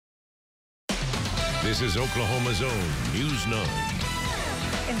This is Oklahoma's own News 9.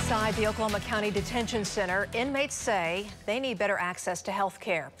 Inside the Oklahoma County Detention Center, inmates say they need better access to health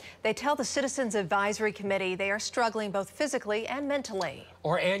care. They tell the Citizens Advisory Committee they are struggling both physically and mentally.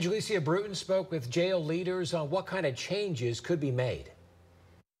 Our Angelicia Bruton spoke with jail leaders on what kind of changes could be made.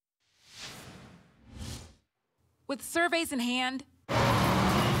 With surveys in hand,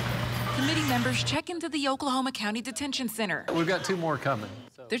 committee members check into the Oklahoma County Detention Center. We've got 2 more coming.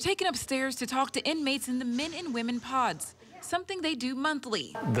 They're taken upstairs to talk to inmates in the men and women pods, something they do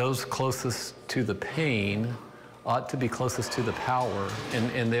monthly. Those closest to the pain ought to be closest to the power,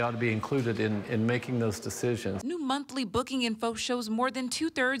 and they ought to be included in making those decisions. New monthly booking info shows more than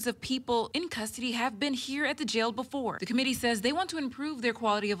 2/3 of people in custody have been here at the jail before. The committee says they want to improve their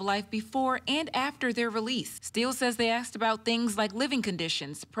quality of life before and after their release. Steele says they asked about things like living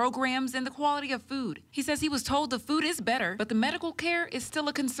conditions, programs, and the quality of food. He says he was told the food is better, but the medical care is still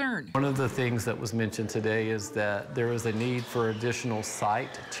a concern. One of the things that was mentioned today is that there is a need for additional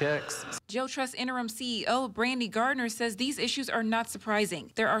site checks. Jail Trust Interim CEO Brandy Gardner says these issues are not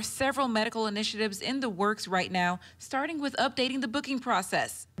surprising. There are several medical initiatives in the works right now, starting with updating the booking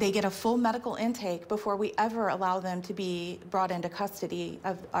process. They get a full medical intake before we ever allow them to be brought into custody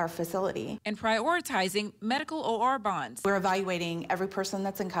of our facility. And prioritizing medical OR bonds. We're evaluating every person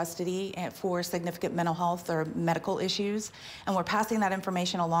that's in custody for significant mental health or medical issues, and we're passing that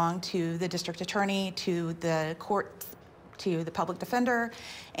information along to the district attorney, to the court, to the public defender,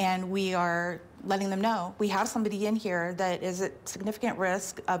 and we are letting them know we have somebody in here that is at significant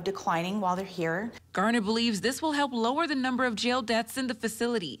risk of declining while they're here. Garner believes this will help lower the number of jail deaths in the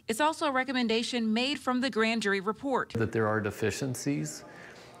facility. It's also a recommendation made from the grand jury report. That there are deficiencies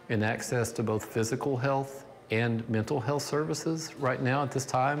in access to both physical health and mental health services right now at this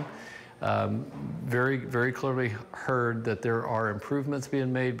time. Very clearly heard that there are improvements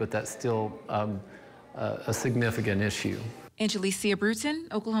being made, but that's still a significant issue. Angelicia Bruton,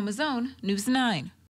 Oklahoma's own News 9.